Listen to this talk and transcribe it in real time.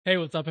Hey,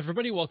 what's up,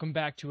 everybody? Welcome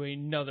back to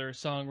another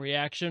song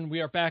reaction.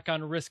 We are back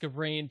on Risk of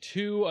Rain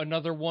 2,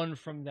 another one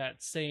from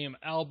that same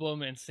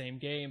album and same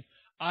game.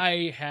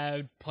 I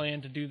had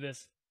planned to do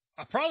this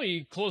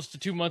probably close to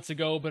 2 months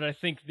ago, but I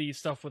think the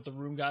stuff with the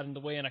room got in the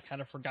way and I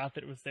kind of forgot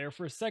that it was there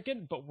for a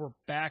second, but we're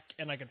back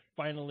and I could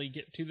finally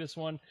get to this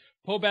one.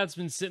 Pobat's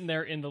been sitting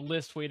there in the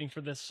list waiting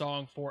for this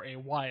song for a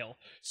while.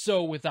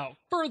 So without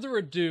further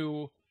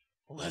ado,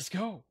 let's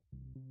go.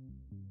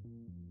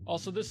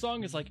 Also, this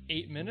song is like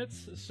 8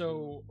 minutes,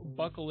 so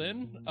buckle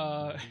in.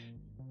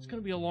 It's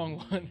gonna be a long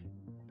one.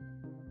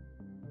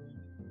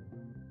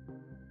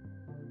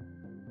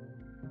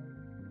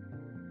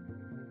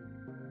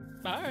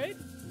 Alright.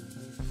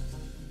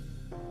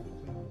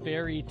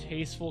 Very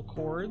tasteful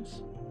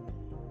chords.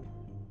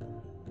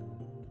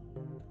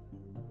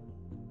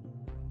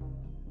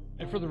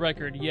 And for the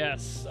record,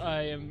 yes,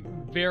 I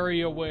am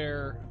very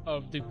aware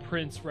of the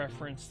Prince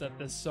reference that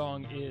this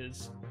song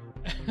is.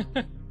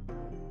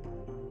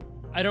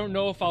 I don't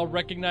know if I'll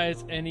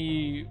recognize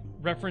any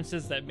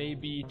references that may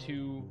be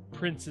to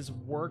Prince's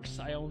works.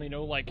 I only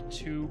know like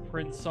 2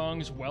 Prince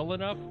songs well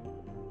enough.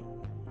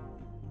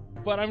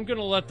 But I'm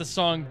gonna let the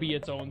song be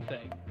its own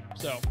thing.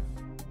 So.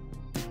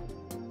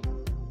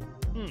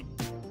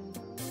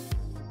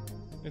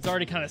 It's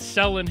already kind of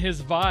selling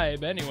his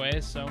vibe anyway,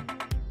 so.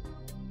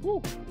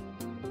 Woo.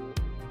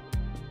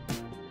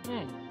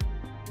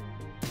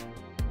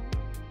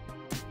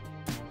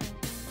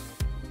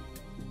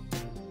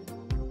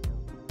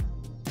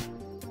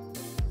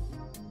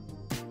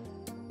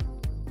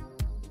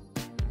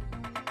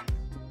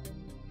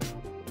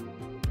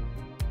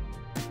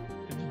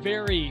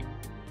 Very,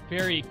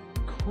 very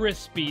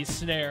crispy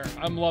snare.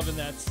 I'm loving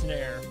that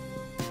snare.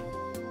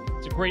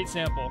 It's a great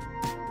sample.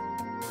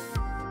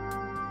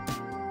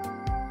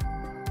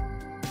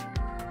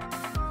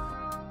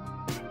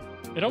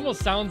 It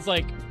almost sounds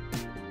like,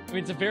 I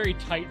mean, it's a very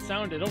tight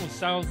sound. It almost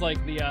sounds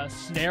like the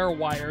snare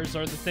wires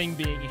are the thing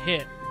being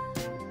hit.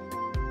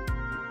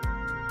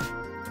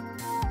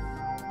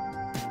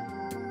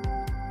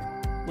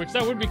 Which,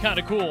 that would be kind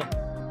of cool.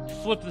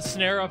 Flip the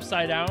snare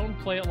upside down,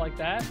 play it like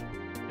that.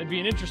 It'd be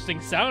an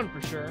interesting sound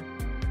for sure.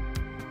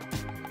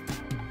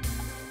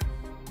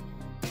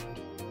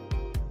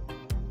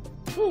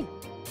 Woo!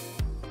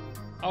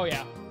 Oh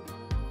yeah.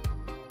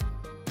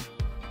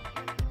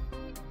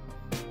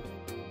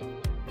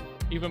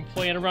 Even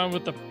playing around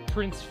with the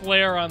Prince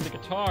flair on the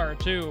guitar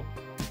too.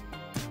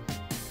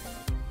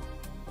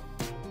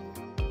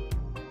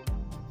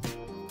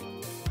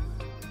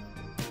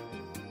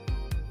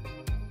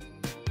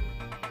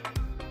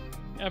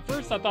 At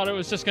first I thought it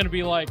was just gonna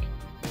be like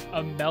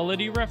a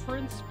melody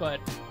reference, but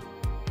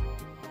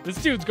this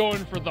dude's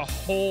going for the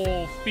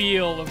whole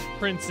feel of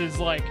Prince's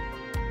like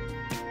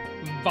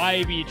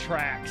vibey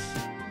tracks.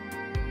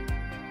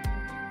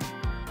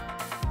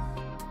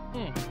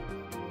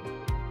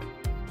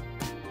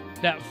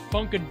 That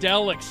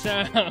funkadelic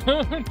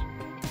sound.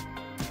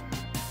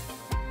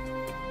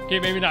 Okay,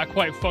 maybe not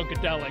quite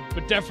funkadelic,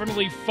 but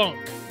definitely funk.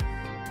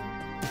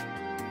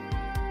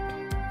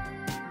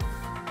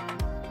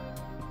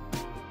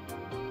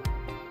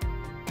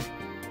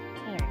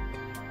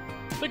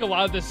 I think a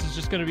lot of this is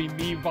just going to be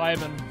me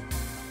vibing.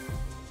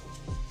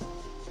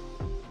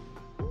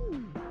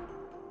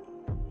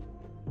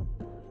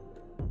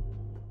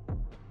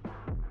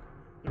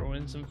 Throw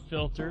in some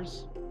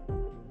filters.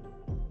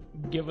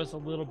 Give us a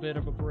little bit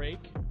of a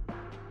break.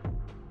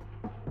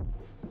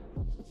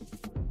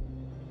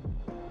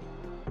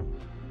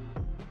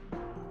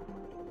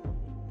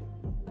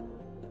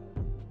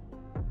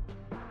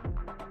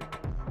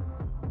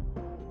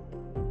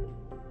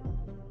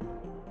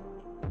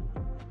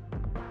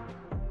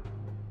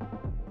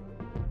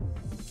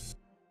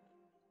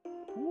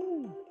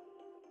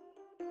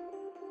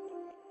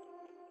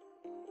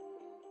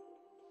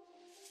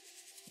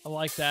 I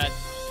like that.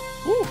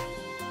 Woo!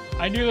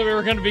 I knew that we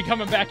were going to be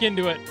coming back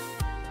into it.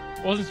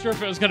 Wasn't sure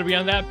if it was going to be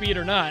on that beat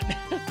or not.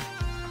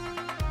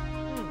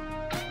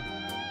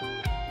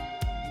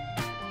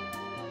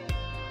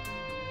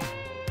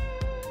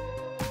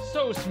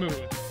 So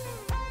smooth.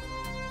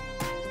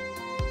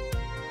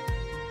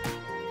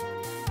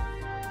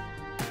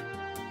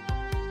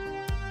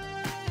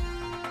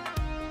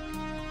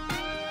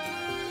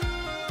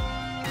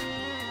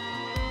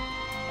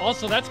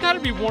 Also, that's got to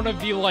be one of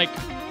the, like,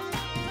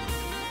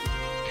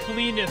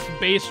 cleanest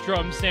bass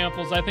drum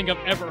samples I think I've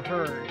ever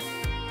heard.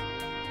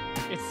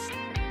 It's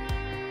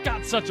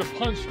got such a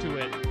punch to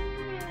it.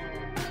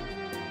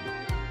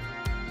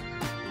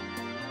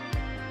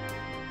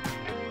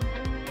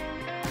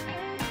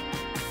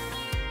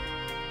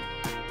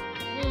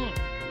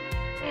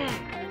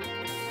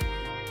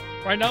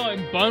 Right now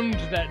I'm bummed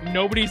that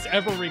nobody's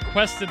ever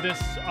requested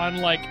this on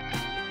like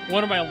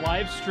one of my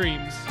live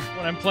streams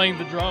when I'm playing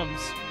the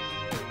drums.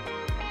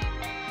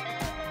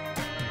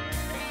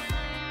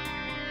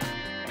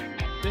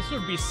 This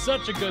would be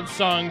such a good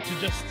song to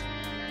just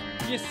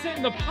sit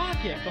in the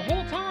pocket the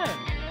whole time.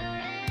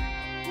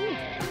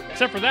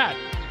 Except for that.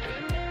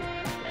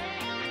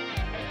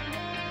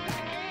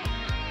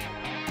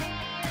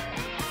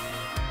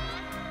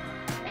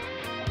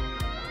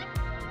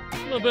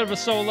 little bit of a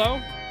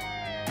solo.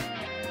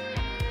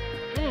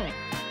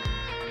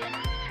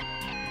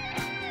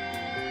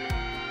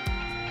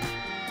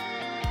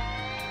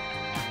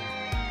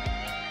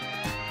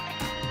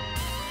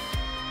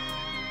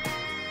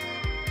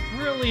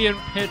 Brilliant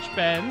pitch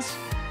bends.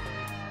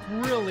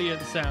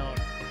 Brilliant sound.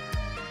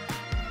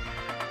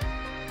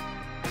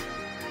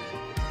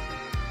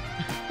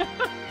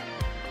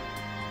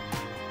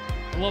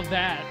 Love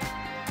that.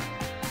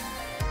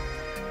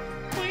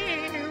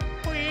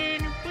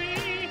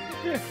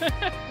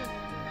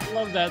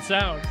 Love that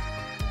sound.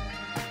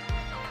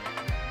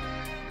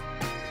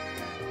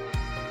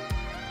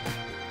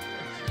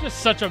 It's just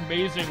such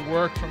amazing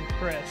work from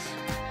Chris.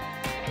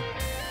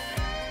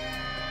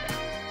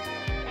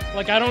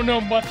 Like, I don't know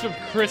much of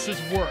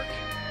Chris's work.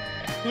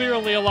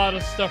 Clearly a lot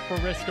of stuff for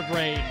Risk of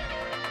Rain.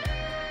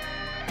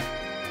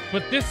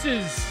 But this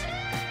is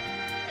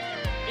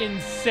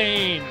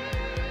insane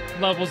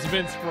levels of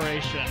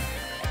inspiration.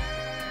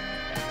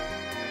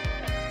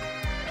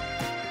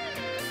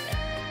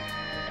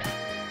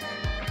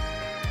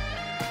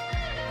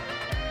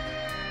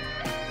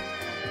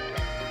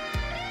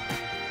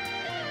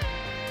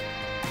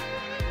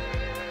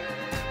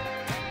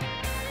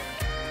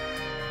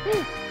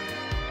 Whew.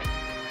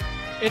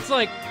 It's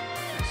like,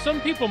 some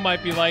people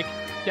might be like,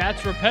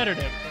 that's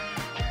repetitive.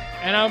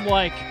 And I'm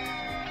like,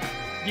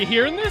 you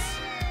hearing this?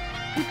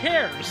 Who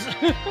cares?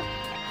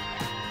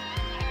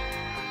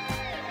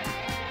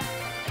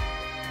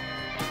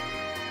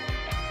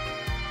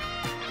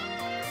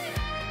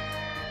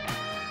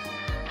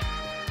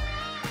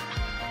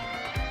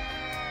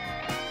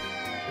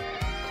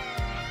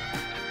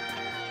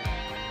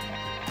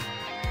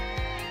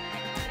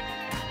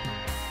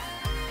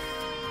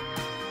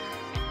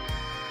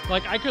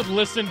 Like, I could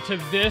listen to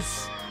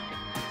this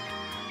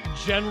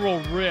general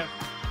riff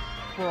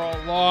for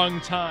a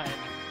long time.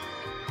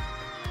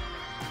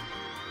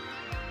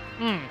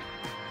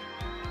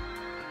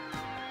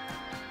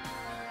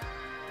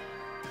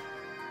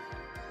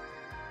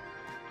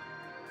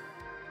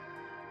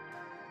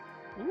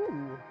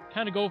 Ooh,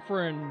 kind of go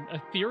for an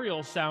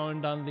ethereal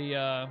sound on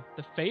the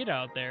fade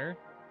out there.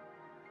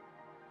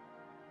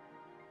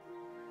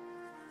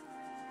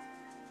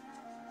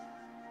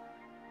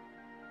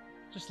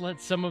 Just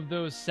let some of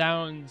those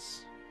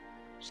sounds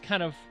just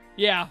kind of,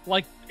 yeah,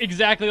 like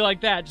exactly like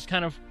that, just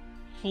kind of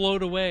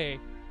float away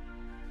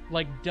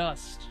like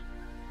dust.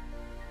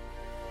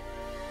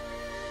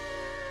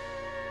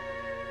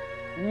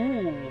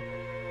 Ooh.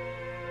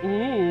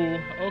 Ooh,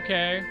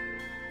 okay.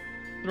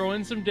 Throw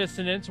in some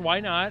dissonance, why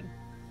not?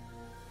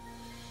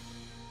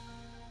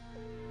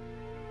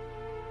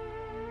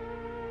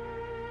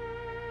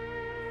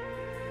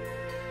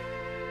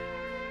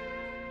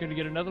 Gonna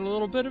get another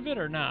little bit of it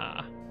or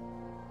nah?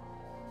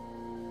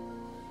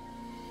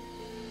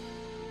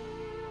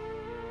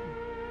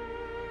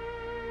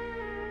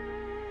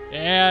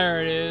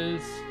 There it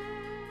is.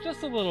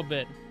 Just a little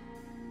bit.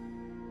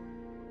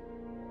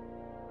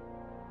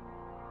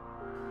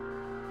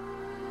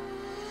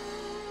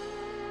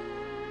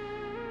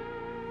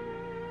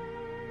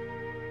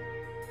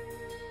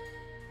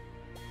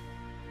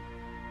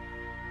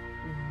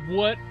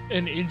 What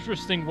an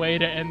interesting way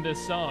to end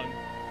this song.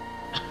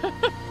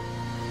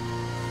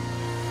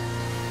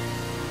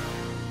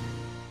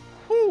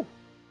 Whew.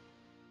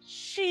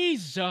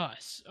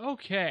 Jesus.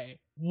 Okay.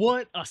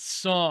 What a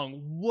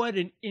song. What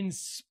an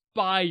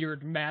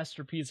inspired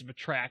masterpiece of a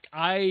track.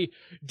 I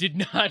did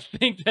not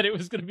think that it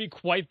was going to be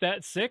quite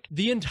that sick.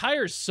 The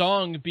entire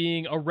song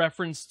being a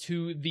reference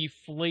to the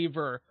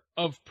flavor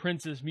of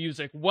Prince's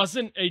music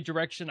wasn't a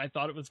direction I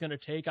thought it was going to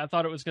take. I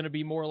thought it was going to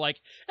be more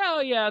like, oh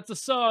yeah, it's a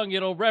song.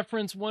 It'll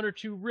reference one or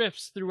two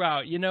riffs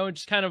throughout, you know, and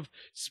just kind of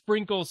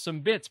sprinkle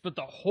some bits. But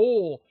the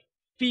whole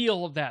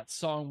feel of that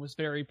song was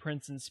very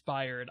Prince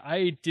inspired.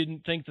 I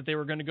didn't think that they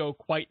were going to go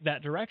quite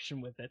that direction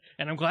with it,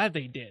 and I'm glad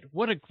they did.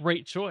 What a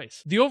great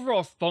choice. The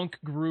overall funk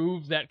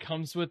groove that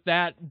comes with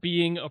that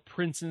being a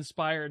Prince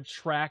inspired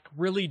track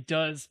really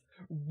does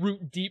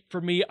root deep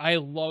for me. I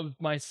love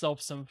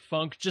myself some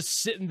funk. Just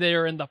sitting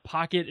there in the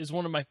pocket is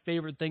one of my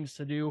favorite things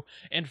to do,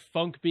 and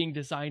funk being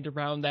designed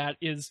around that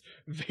is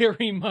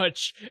very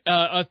much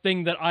a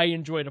thing that I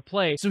enjoy to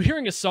play. So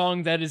hearing a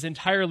song that is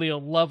entirely a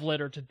love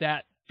letter to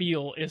that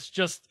feel is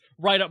just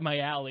right up my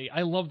alley.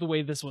 I love the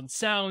way this one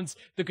sounds.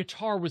 The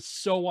guitar was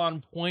so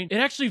on point. It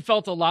actually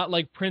felt a lot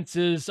like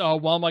Prince's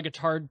While My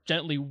Guitar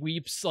Gently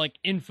Weeps, like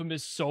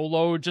infamous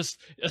solo, just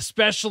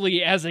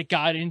especially as it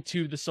got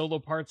into the solo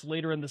parts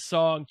later in the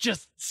song.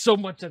 Just so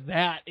much of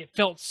that. It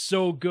felt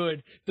so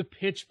good. The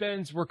pitch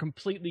bends were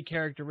completely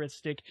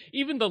characteristic.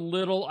 Even the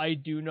little I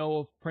do know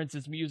of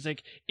Prince's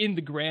music in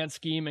the grand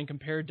scheme and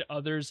compared to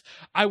others,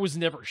 I was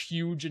never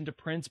huge into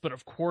Prince, but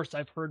of course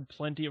I've heard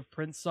plenty of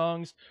Prince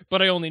songs,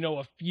 but I only know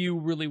a few do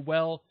really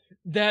well,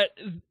 that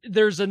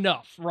there's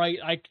enough, right?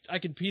 I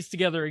can piece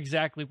together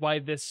exactly why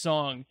this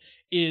song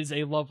is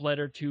a love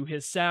letter to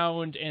his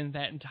sound and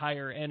that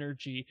entire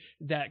energy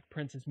that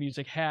Prince's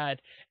music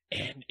had.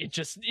 And it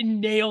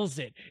nails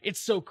it. It's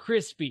so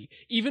crispy,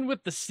 even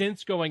with the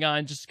synths going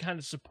on, just to kind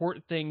of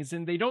support things.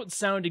 And they don't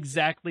sound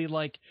exactly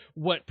like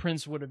what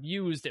Prince would have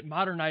used. It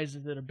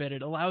modernizes it a bit.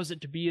 It allows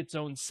it to be its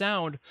own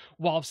sound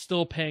while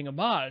still paying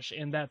homage.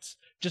 And that's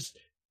just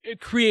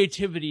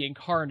creativity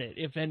incarnate,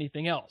 if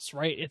anything else,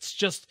 right? It's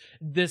just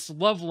this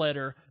love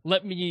letter.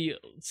 Let me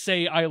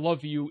say I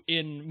love you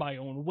in my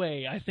own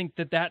way. I think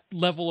that that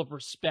level of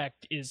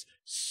respect is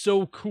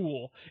so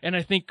cool, and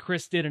I think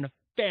Chris did an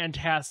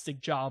fantastic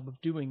job of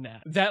doing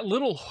that. That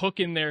little hook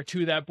in there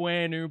too, that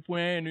bueno,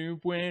 bueno,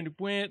 bueno,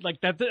 bueno,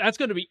 like that's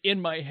going to be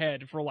in my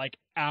head for like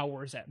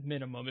hours at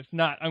minimum. If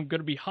not, I'm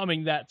going to be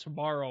humming that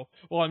tomorrow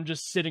while I'm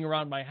just sitting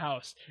around my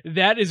house.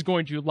 That is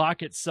going to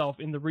lock itself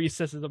in the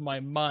recesses of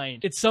my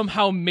mind. It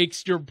somehow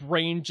makes your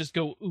brain just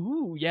go,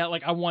 ooh, yeah,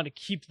 like I want to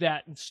keep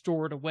that and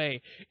store it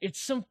away. It's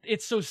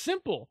so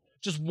simple.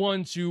 Just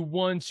 1 2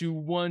 1 2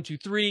 1 2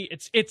 3.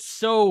 It's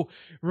so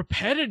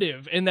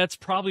repetitive, and that's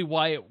probably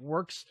why it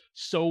works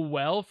so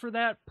well for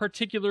that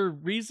particular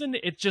reason.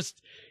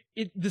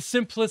 The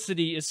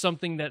simplicity is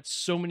something that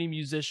so many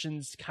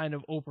musicians kind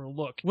of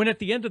overlook, when at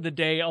the end of the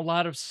day, a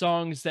lot of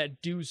songs that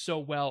do so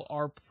well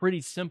are pretty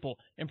simple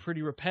and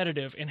pretty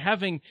repetitive, and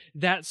having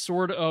that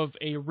sort of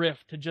a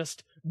riff to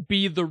just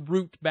be the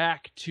route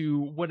back to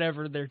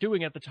whatever they're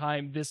doing at the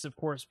time, this of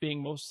course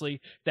being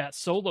mostly that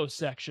solo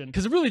section,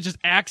 because it really just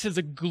acts as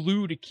a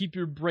glue to keep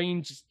your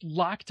brain just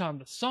locked on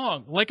the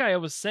song. Like I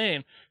was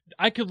saying,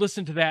 I could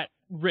listen to that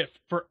riff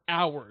for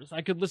hours.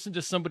 I could listen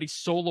to somebody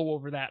solo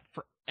over that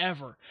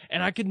forever,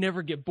 and I could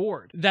never get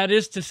bored. That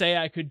is to say,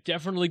 I could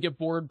definitely get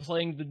bored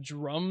playing the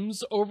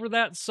drums over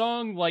that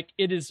song. Like,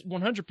 it is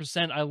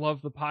 100%, I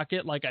love the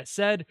pocket, like I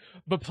said,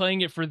 but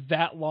playing it for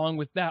that long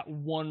with that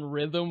one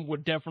rhythm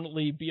would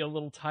definitely be a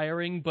little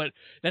tiring, but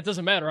that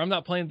doesn't matter. I'm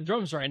not playing the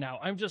drums right now.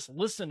 I'm just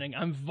listening.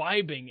 I'm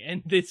vibing,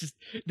 and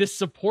this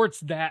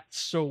supports that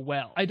so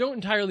well. I don't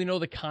entirely know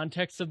the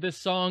context of this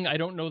song. I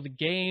don't know the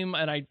game,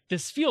 and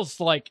this feels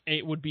like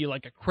it would be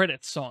like a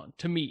credits song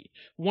to me.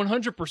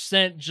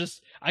 100%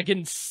 just, I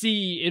can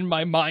see in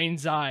my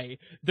mind's eye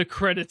the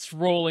credits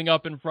rolling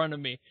up in front of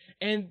me.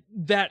 And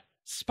that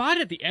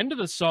spot at the end of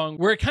the song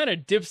where it kind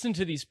of dips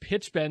into these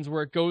pitch bends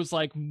where it goes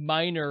like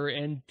minor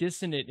and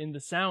dissonant in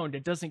the sound,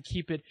 it doesn't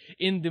keep it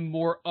in the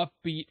more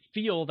upbeat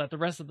feel that the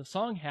rest of the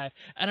song had.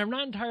 And I'm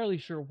not entirely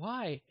sure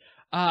why.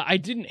 I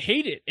didn't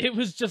hate it. It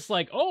was just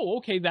like, oh,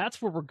 okay,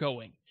 that's where we're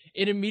going.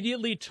 It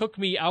immediately took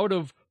me out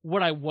of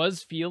what I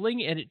was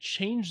feeling, and it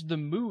changed the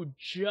mood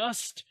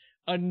just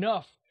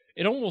enough.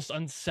 It almost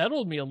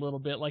unsettled me a little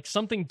bit, like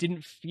something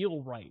didn't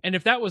feel right. And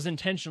if that was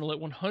intentional, it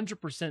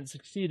 100%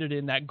 succeeded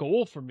in that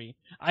goal for me.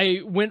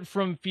 I went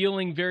from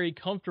feeling very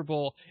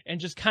comfortable and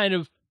just kind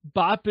of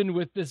bopping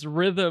with this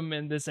rhythm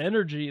and this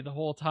energy the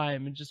whole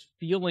time, and just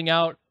feeling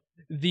out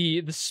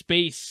the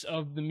space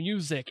of the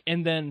music.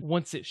 And then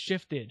once it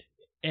shifted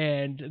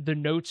and the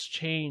notes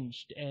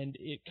changed and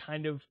it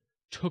kind of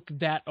took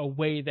that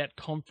away, that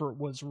comfort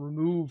was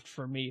removed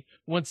for me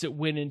once it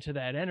went into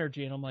that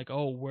energy, and I'm like,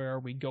 oh, where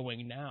are we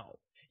going now?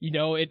 You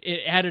know, it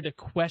added a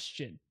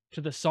question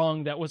to the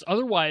song that was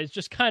otherwise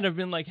just kind of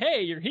been like,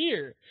 hey, you're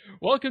here,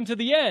 welcome to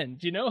the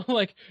end, you know,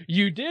 like,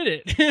 you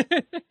did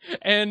it.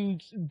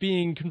 And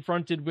being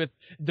confronted with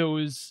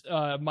those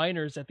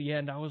minors at the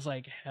end, I was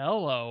like,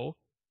 hello,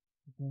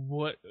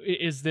 what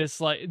is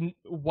this? Like,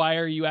 why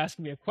are you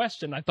asking me a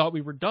question? I thought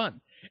we were done.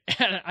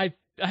 And I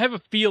have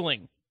a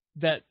feeling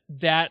that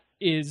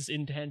is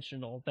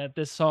intentional, that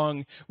this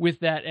song with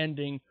that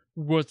ending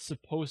was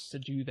supposed to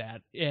do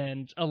that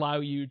and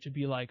allow you to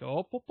be like,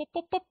 oh,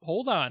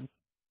 hold on,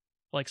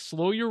 like,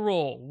 slow your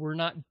roll, we're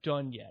not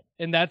done yet.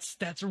 And that's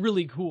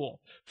really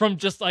cool from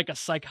just like a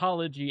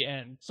psychology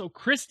end. So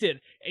Chris did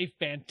a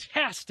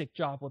fantastic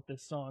job with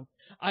this song.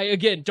 I,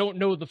 again, don't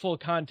know the full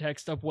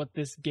context of what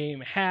this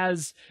game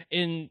has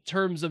in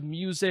terms of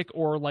music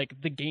or like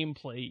the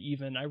gameplay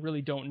even. I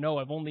really don't know.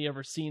 I've only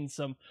ever seen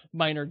some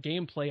minor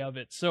gameplay of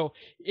it. So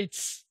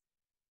it's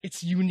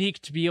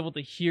unique to be able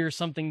to hear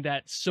something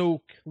that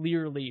so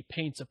clearly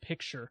paints a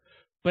picture,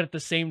 but at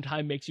the same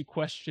time makes you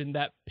question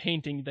that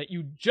painting that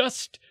you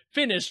just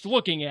finished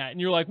looking at.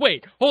 And you're like,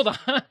 wait, hold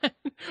on.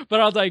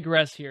 But I'll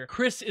digress here.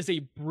 Chris is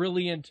a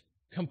brilliant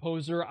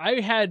composer.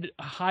 I had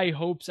high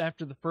hopes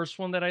after the first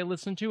one that I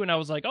listened to, and I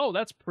was like, oh,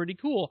 that's pretty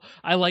cool.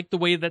 I like the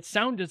way that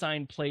sound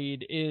design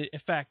played a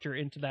factor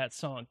into that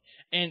song.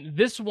 And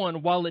this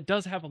one, while it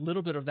does have a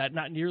little bit of that,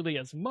 not nearly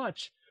as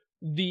much,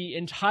 the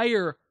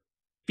entire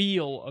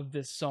feel of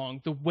this song,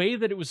 the way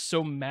that it was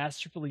so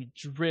masterfully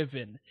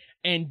driven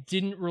and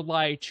didn't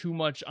rely too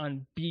much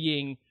on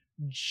being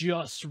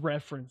just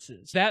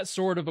references. That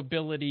sort of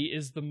ability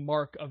is the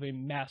mark of a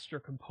master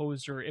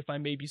composer, if I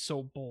may be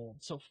so bold.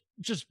 So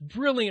just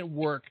brilliant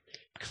work.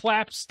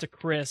 Claps to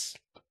Chris.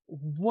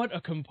 what a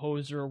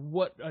composer,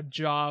 what a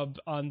job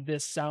on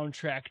this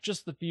soundtrack.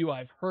 Just the few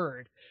I've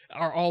heard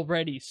are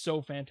already so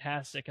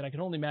fantastic, and I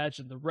can only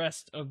imagine the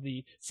rest of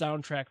the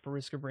soundtrack for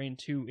Risk of Rain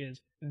 2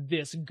 is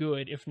this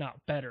good, if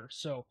not better.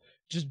 So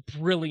just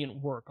brilliant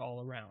work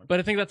all around. But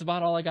I think that's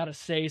about all I gotta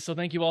say, so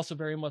thank you all so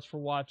very much for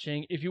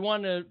watching. If you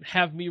want to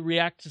have me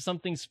react to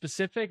something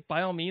specific,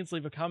 by all means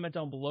leave a comment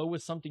down below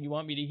with something you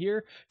want me to hear.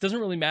 It doesn't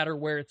really matter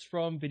where it's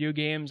from, video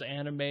games,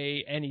 anime,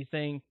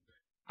 anything.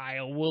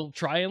 I will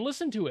try and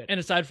listen to it. And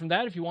aside from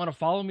that, if you want to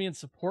follow me and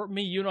support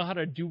me, you know how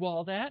to do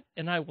all that,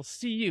 and I will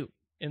see you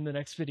in the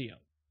next video.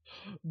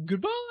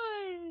 Goodbye!